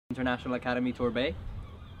International Academy Torbay.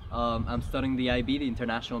 I'm studying the IB, the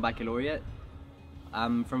International Baccalaureate.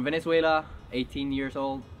 I'm from Venezuela, 18 years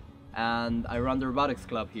old, and I run the robotics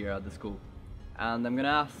club here at the school. And I'm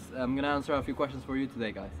gonna answer a few questions for you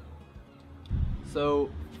today, guys. So,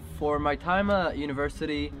 for my time at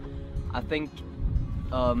university, I think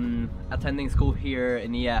attending school here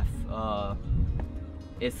in EF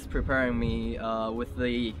is preparing me with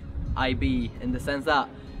the IB, in the sense that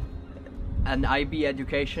an IB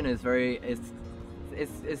education is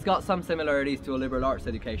it's got some similarities to a liberal arts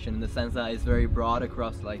education, in the sense that it's very broad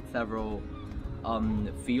across like several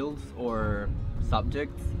fields or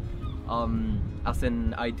subjects. As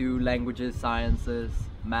in, I do languages, sciences,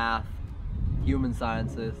 math, human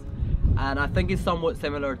sciences, and I think it's somewhat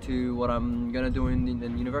similar to what I'm gonna do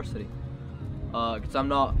in university. Because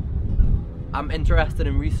I'm interested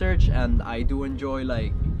in research, and I do enjoy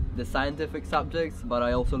like the scientific subjects, but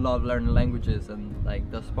I also love learning languages, and like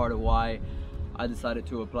that's part of why I decided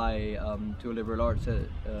to apply to a liberal arts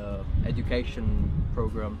education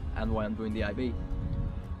program, and why I'm doing the IB.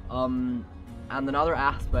 And another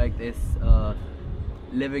aspect is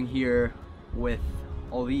living here with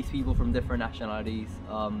all these people from different nationalities,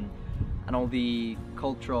 and all the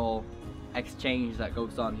cultural exchange that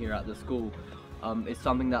goes on here at the school. It's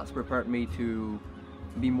something that's prepared me to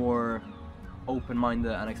be more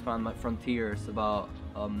open-minded and expand my frontiers about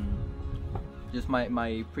just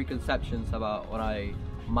my preconceptions about what I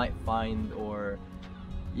might find, or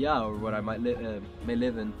what I may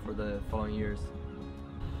live in for the following years.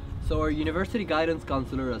 So our university guidance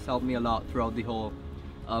counselor has helped me a lot throughout the whole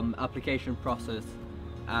application process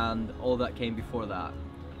and all that came before that.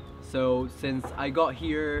 So since I got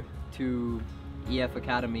here to EF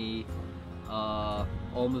Academy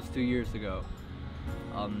almost 2 years ago,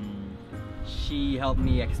 she helped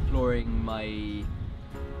me exploring my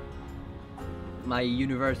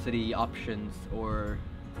university options, or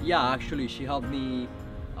actually she helped me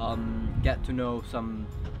get to know some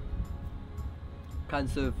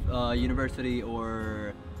kinds of university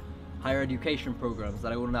or higher education programs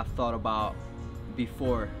that I wouldn't have thought about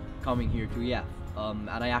before coming here to EF. And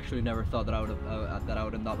I actually never thought that I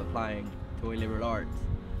would end up applying to a liberal arts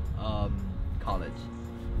college.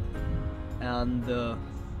 And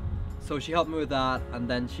so she helped me with that, and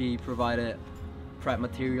then she provided prep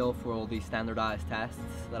material for all these standardized tests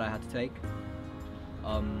that I had to take.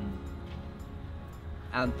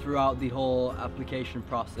 And throughout the whole application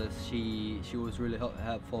process, she was really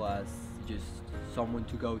helpful as just someone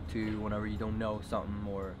to go to whenever you don't know something,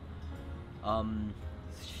 or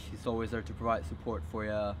she's always there to provide support for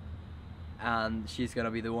you. And she's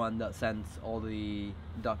gonna be the one that sends all the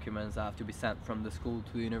documents that have to be sent from the school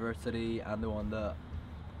to the university, and the one that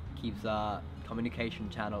keeps that communication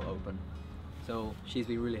channel open. So she's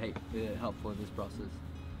been really helpful in this process.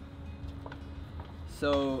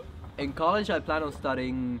 So in college I plan on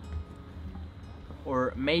studying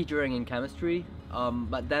or majoring in chemistry,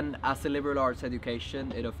 but then as a liberal arts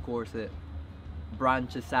education, it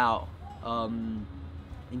branches out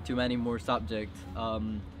into many more subjects.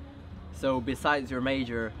 So besides your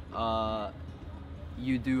major,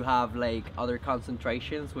 you do have like other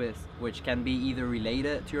concentrations which can be either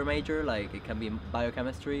related to your major, like it can be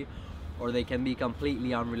biochemistry, or they can be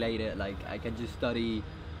completely unrelated, like I can just study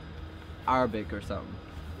Arabic or something.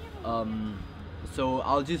 So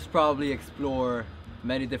I'll just probably explore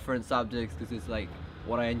many different subjects, because it's like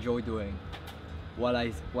what I enjoy doing while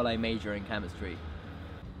I major in chemistry.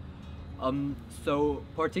 So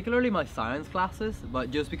particularly my science classes,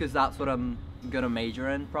 but just because that's what I'm gonna major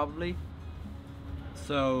in probably.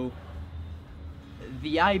 So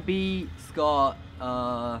the IB's got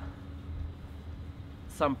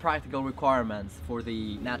some practical requirements for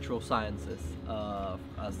the natural sciences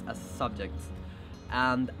as subjects,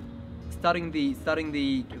 and studying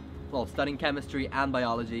chemistry and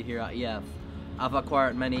biology here at EF, I've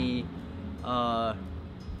acquired many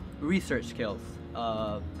research skills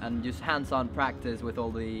and just hands-on practice with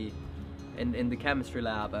all in the chemistry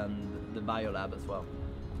lab and the bio lab as well.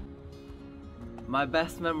 My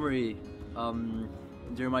best memory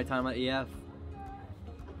during my time at EF,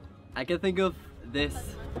 I can think of this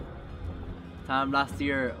time last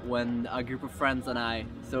year when a group of friends and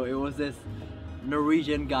so it was this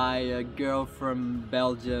Norwegian guy, a girl from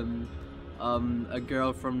Belgium, a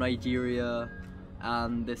girl from Nigeria,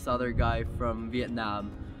 and this other guy from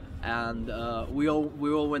Vietnam, and we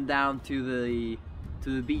all went down to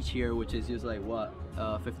the beach here, which is just like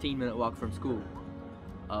 15-minute walk from school,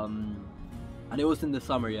 and it was in the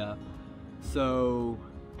summer, so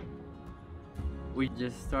we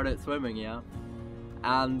just started swimming,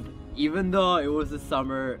 and even though it was the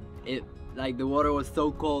summer, like the water was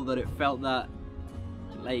so cold that it felt that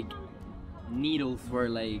like needles were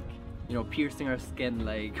like, you know, piercing our skin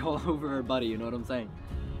like all over our body, you know what I'm saying?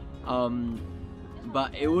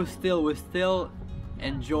 But we still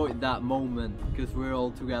enjoyed that moment because we're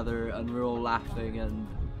all together and we're all laughing, and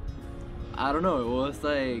I don't know, it was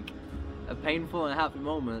like a painful and happy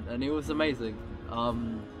moment, and it was amazing.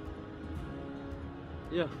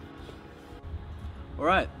 Yeah.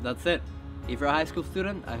 Alright, that's it. If you're a high school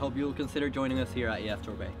student, I hope you'll consider joining us here at EF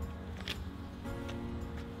Torbay.